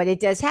often, but it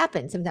does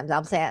happen. Sometimes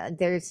I'll say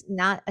there's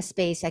not a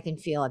space I can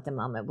feel at the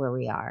moment where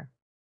we are.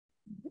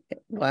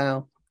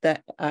 Wow.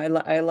 That I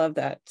love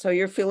that. So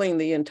you're feeling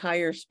the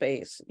entire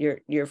space.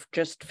 You're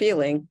just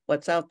feeling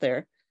what's out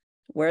there,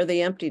 where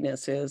the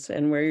emptiness is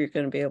and where you're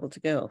going to be able to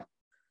go.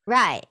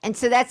 Right. And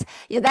so that's,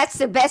 that's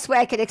the best way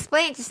I could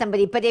explain it to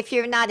somebody. But if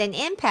you're not an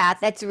empath,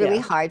 that's really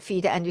Yeah. hard for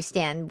you to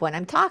understand what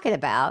I'm talking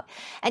about.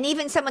 And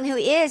even someone who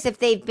is, if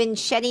they've been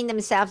shutting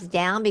themselves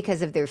down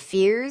because of their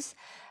fears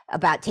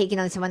about taking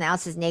on someone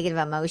else's negative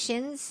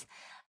emotions,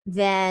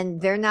 then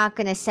they're not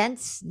going to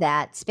sense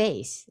that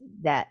space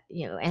that,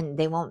 and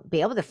they won't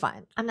be able to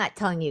find. I'm not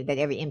telling you that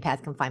every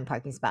empath can find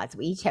parking spots.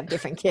 We each have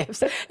different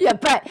gifts. Yeah,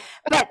 but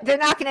they're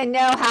not going to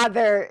know how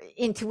their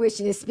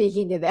intuition is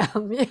speaking to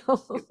them.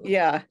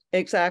 Yeah,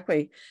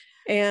 exactly.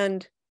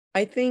 And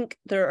I think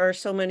there are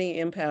so many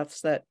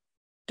empaths that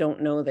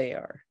don't know they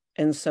are.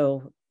 And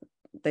so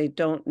they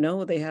don't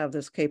know they have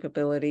this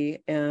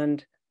capability.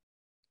 And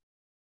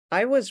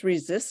I was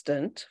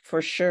resistant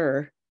for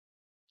sure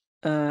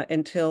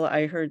until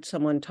I heard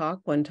someone talk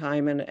one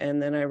time, and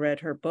then I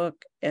read her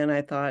book and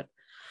I thought,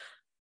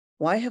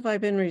 why have I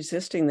been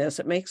resisting this?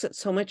 It makes it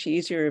so much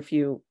easier if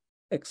you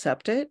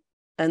accept it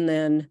and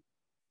then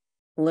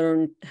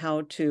learn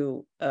how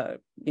to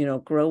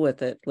grow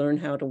with it, learn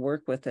how to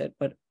work with it,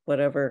 but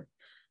whatever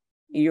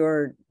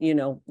you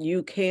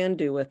can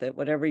do with it,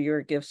 whatever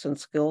your gifts and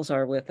skills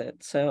are with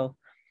it. So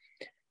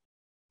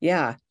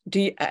yeah, do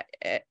you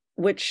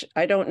which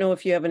I don't know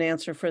if you have an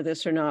answer for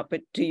this or not,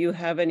 but do you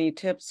have any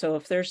tips? So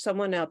if there's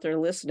someone out there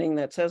listening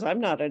that says, I'm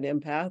not an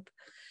empath,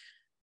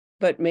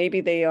 but maybe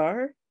they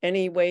are,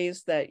 any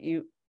ways that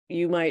you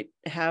might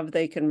have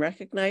they can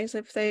recognize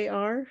if they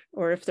are,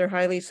 or if they're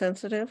highly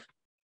sensitive?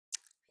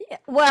 Yeah,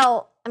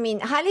 well, I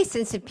mean, highly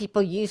sensitive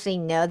people usually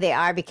know they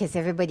are because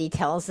everybody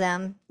tells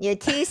them, you're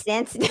too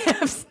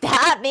sensitive.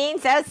 Stop being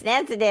so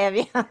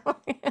sensitive.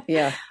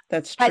 Yeah,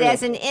 that's But true.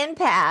 as an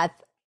empath,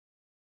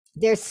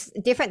 there's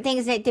different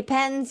things. It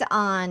depends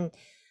on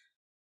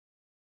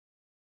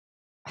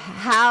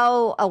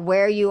how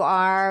aware you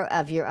are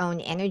of your own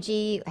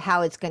energy,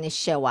 how it's going to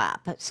show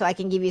up. So I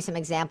can give you some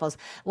examples.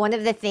 One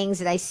of the things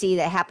that I see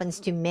that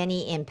happens to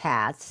many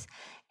empaths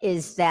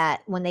is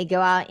that when they go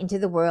out into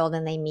the world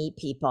and they meet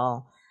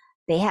people,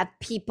 they have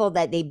people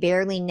that they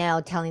barely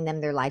know telling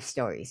them their life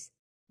stories.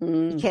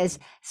 Because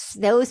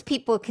those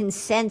people can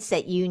sense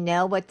that you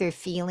know what they're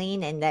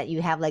feeling and that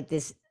you have like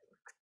this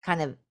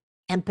kind of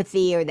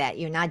empathy or that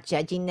you're not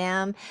judging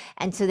them.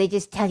 And so they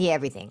just tell you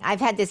everything.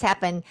 I've had this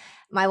happen.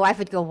 My wife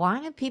would go,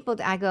 why do people,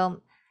 I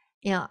go,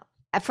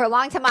 for a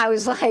long time I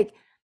was like,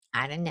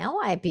 I don't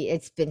know.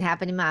 It's been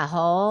happening my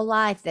whole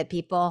life that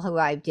people who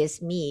I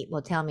just meet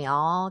will tell me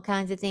all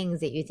kinds of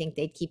things that you think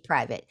they'd keep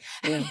private.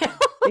 Yeah.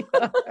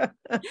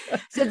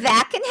 So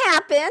that can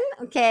happen.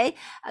 Okay.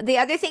 The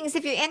other thing is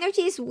if your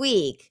energy is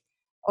weak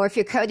or if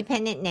you're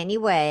codependent in any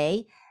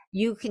way,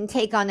 you can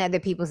take on other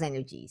people's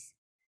energies.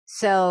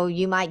 So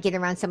you might get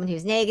around someone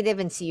who's negative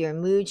and see your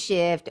mood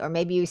shift, or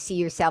maybe you see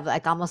yourself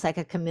like almost like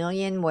a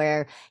chameleon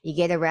where you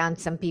get around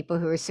some people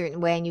who are a certain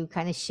way and you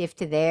kind of shift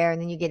to there,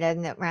 and then you get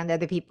around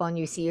other people and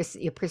you see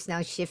your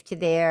personality shift to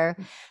there.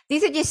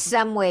 These are just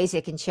some ways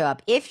it can show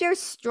up. If you're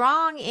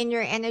strong in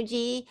your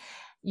energy,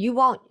 you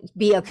won't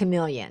be a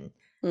chameleon.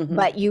 Mm-hmm.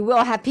 But you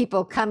will have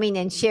people coming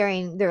and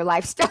sharing their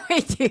life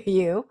story to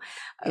you.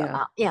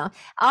 Yeah.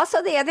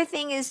 Also, the other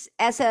thing is,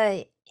 as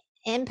a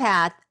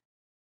empath,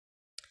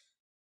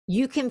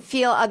 you can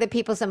feel other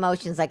people's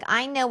emotions. Like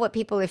I know what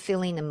people are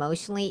feeling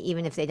emotionally,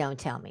 even if they don't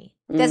tell me.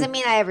 Doesn't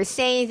mean I ever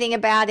say anything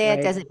about it.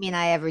 Right. Doesn't mean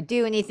I ever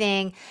do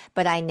anything,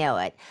 but I know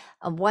it.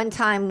 One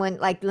time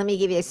let me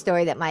give you a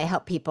story that might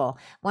help people.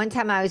 One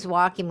time I was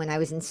walking when I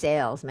was in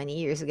sales many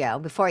years ago,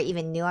 before I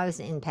even knew I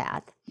was an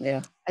empath.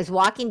 Yeah. I was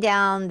walking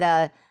down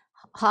the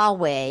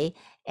hallway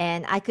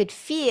and I could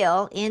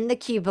feel in the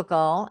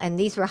cubicle, and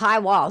these were high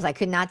walls. I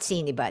could not see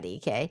anybody.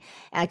 Okay.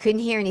 And I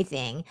couldn't hear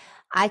anything.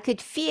 I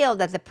could feel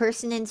that the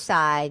person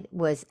inside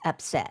was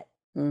upset.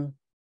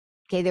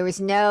 Okay, there was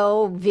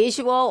no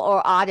visual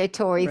or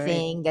auditory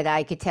thing that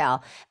I could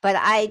tell, but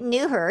I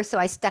knew her, so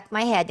I stuck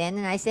my head in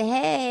and I said,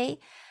 hey,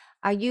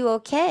 are you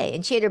okay?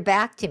 And she had her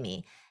back to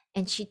me,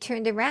 and she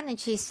turned around and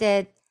she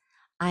said,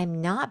 I'm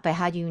not, but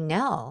how do you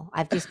know?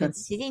 I've just been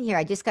sitting here.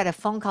 I just got a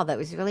phone call that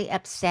was really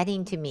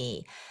upsetting to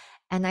me.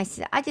 And I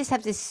said, I just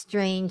have this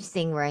strange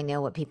thing where I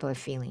know what people are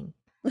feeling,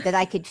 that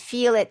I could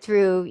feel it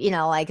through,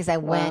 like as I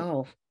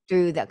went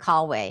through the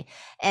hallway.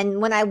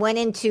 And when I went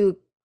into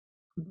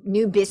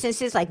new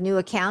businesses, like new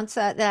accounts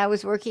that I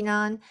was working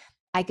on,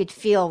 I could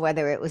feel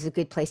whether it was a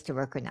good place to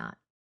work or not,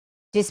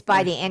 just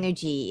by the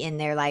energy in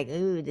there. Like,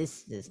 ooh,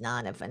 this is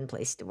not a fun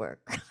place to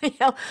work,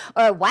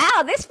 or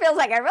wow, this feels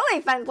like a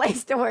really fun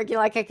place to work.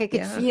 Like I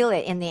could feel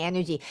it in the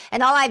energy.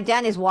 And all I've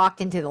done is walked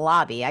into the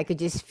lobby. I could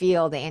just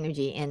feel the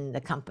energy in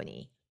the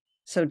company.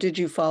 So did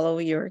you follow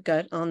your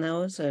gut on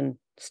those and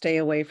stay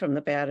away from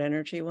the bad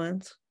energy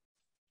ones?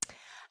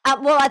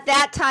 Well, at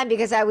that time,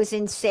 because I was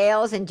in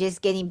sales and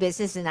just getting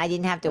business and I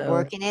didn't have to Oh,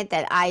 work in it,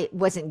 that I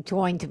wasn't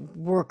going to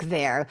work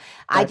there.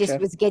 I just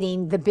gotcha. was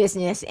getting the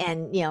business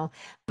and,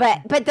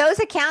 but those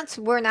accounts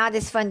were not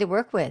as fun to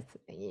work with.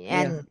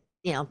 Yeah,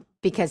 And,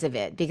 because of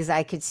it, because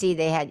I could see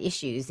they had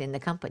issues in the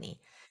company.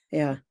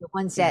 yeah, The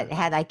ones yeah, that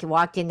had I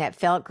walked in that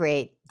felt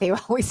great, they were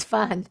always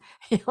fun,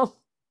 you know.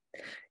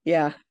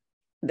 yeah.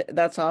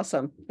 That's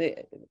awesome.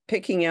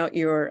 Picking out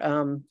your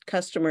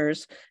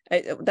customers,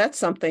 that's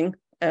something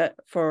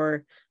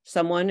for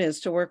someone is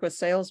to work with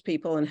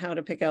salespeople and how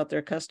to pick out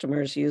their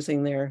customers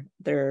using their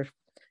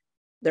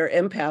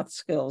empath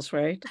skills,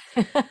 right?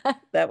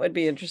 That would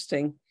be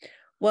interesting.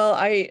 Well,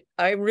 I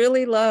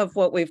really love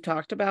what we've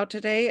talked about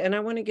today, and I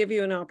want to give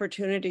you an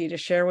opportunity to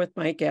share with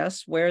my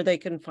guests where they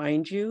can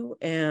find you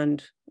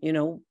and,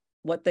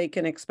 what they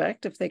can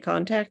expect if they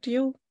contact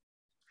you.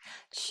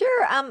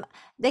 Sure.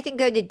 They can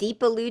go to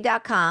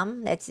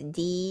deepaloo.com. That's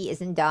D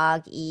as in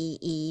dog,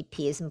 P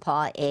as in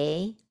paw,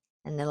 A.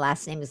 And the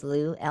last name is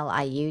Liu,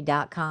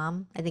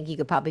 Liu.com. I think you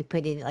could probably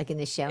put it like in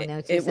the show It,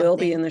 notes or it will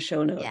be in something. the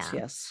show notes. Yeah.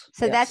 Yes.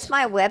 So that's Yes.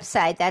 my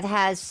website that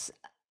has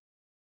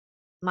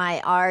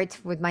my art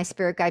with my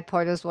spirit guide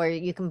portals where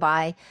you can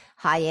buy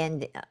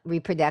high-end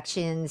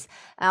reproductions.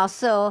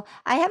 Also,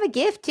 I have a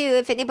gift too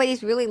if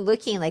anybody's really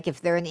looking, like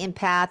if they're an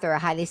empath or a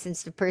highly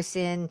sensitive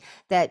person,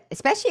 that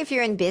especially if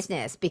you're in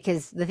business,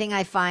 because the thing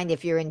I find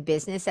if you're in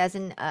business as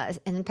an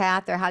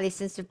empath or highly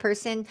sensitive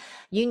person,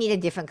 you need a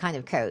different kind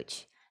of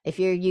coach. If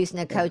you're using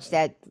a Yeah. coach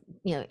that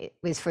it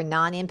was for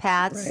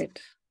non-empaths, Right.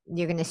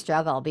 you're going to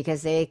struggle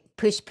because they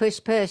push, push,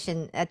 push,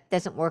 and that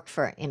doesn't work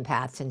for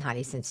empaths and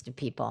highly sensitive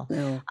people.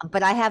 No.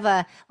 But I have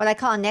what I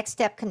call a next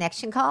step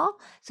connection call.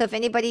 So if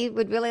anybody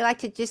would really like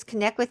to just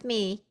connect with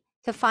me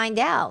to find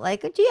out,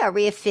 like, gee, are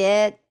we a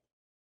fit?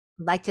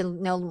 Like to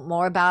know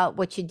more about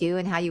what you do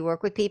and how you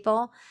work with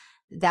people,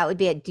 that would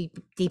be at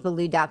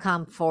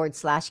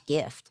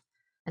deepaloo.com/gift.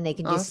 And they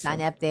can just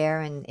sign Awesome. up there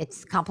and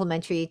it's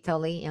complimentary,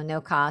 totally, no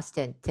cost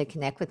to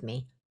connect with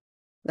me.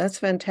 That's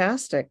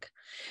fantastic.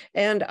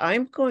 And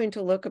I'm going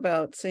to look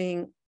about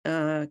seeing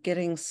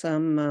getting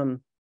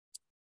some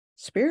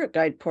spirit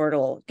guide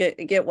portal,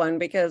 get one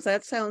because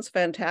that sounds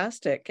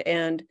fantastic.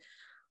 And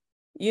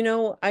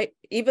I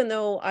even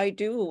though I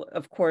do,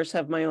 of course,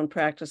 have my own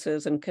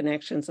practices and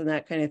connections and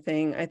that kind of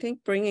thing, I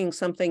think bringing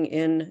something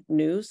in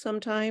new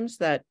sometimes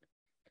that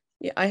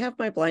yeah, I have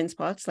my blind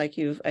spots, like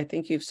I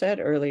think you've said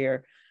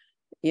earlier.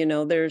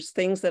 There's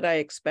things that I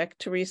expect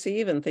to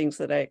receive and things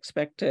that I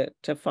expect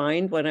to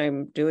find when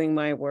I'm doing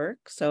my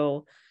work.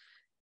 So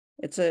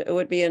it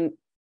would be a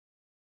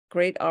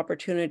great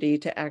opportunity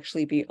to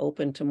actually be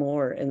open to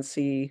more and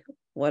see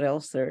what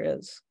else there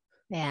is.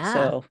 Yeah.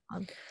 So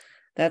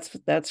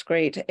that's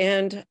great.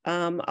 And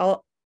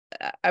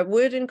I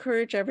would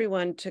encourage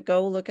everyone to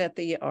go look at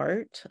the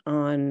art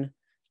on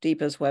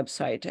Deepa's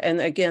website.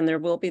 And again, there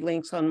will be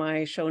links on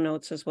my show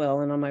notes as well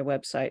and on my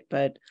website,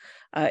 but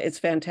it's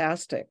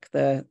fantastic.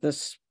 The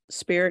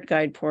Spirit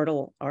Guide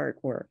Portal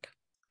artwork.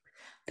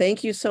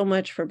 Thank you so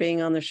much for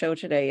being on the show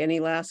today.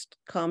 Any last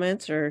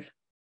comments or?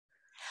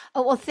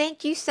 Oh, well,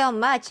 thank you so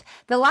much.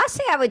 The last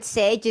thing I would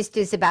say just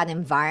is about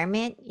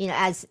environment.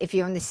 As if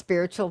you're on the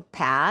spiritual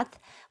path,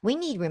 we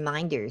need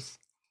reminders.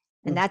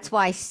 And Mm, that's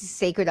why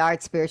sacred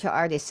art, spiritual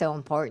art is so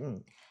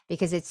important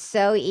because it's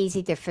so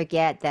easy to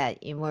forget that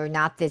we're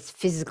not this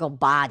physical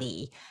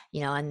body,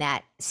 and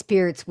that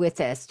spirit's with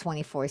us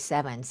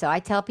 24/7. So I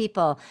tell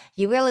people,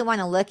 you really want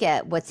to look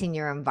at what's in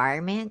your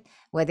environment,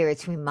 whether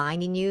it's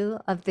reminding you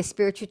of the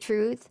spiritual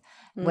truth,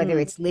 whether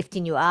mm, it's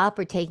lifting you up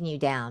or taking you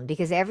down,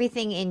 because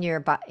everything in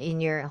your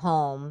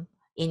home,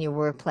 in your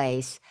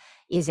workplace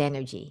is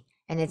energy.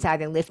 And it's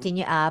either lifting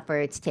you up or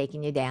it's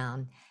taking you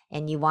down,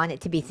 and you want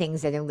it to be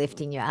things that are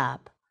lifting you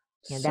up.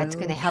 That's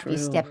going so to help you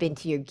true. step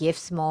into your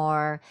gifts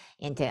more,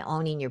 into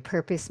owning your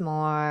purpose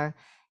more,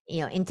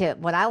 into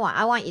what I want.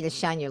 I want you to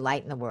shine your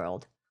light in the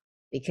world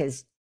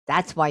because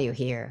that's why you're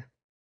here.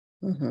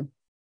 Hmm.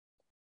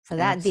 So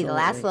that'd be the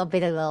last Absolutely. little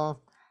bit of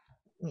little,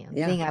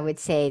 Yeah. thing I would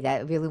say that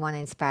I really want to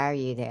inspire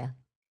you to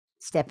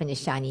step into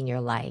shining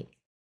your light.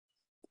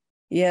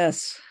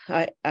 Yes.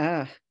 I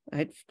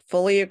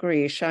fully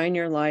agree. Shine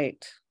your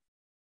light.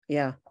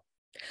 Yeah.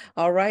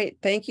 All right.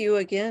 Thank you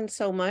again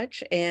so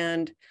much.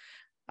 And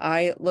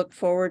I look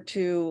forward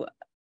to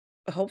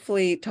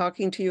hopefully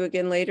talking to you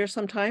again later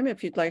sometime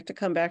if you'd like to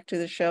come back to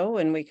the show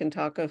and we can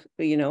talk a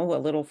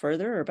little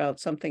further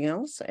about something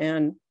else.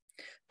 And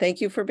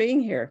thank you for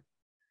being here.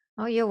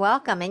 Oh, you're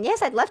welcome. And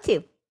yes, I'd love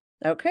to.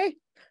 Okay.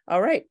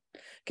 All right.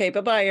 Okay.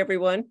 Bye-bye,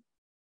 everyone.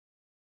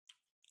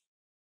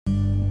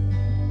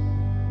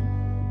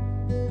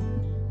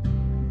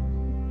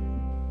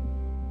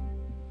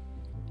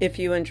 If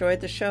you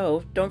enjoyed the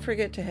show, don't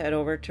forget to head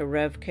over to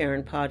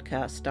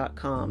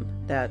revkarenpodcast.com.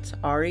 That's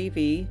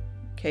REVKAREN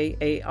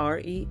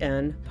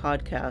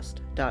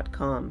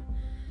podcast.com.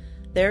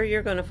 There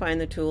you're going to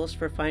find the tools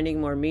for finding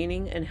more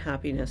meaning and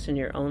happiness in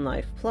your own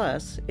life.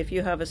 Plus, if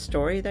you have a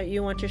story that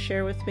you want to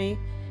share with me,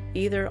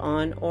 either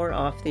on or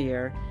off the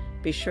air,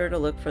 be sure to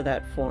look for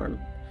that form.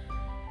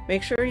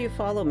 Make sure you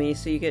follow me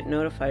so you get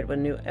notified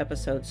when new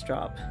episodes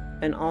drop.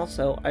 And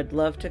also, I'd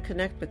love to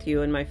connect with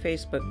you in my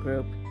Facebook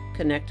group,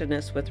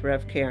 Connectedness with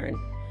Rev Karen.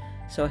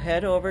 So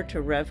head over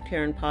to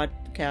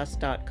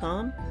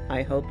RevKarenPodcast.com.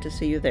 I hope to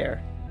see you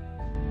there.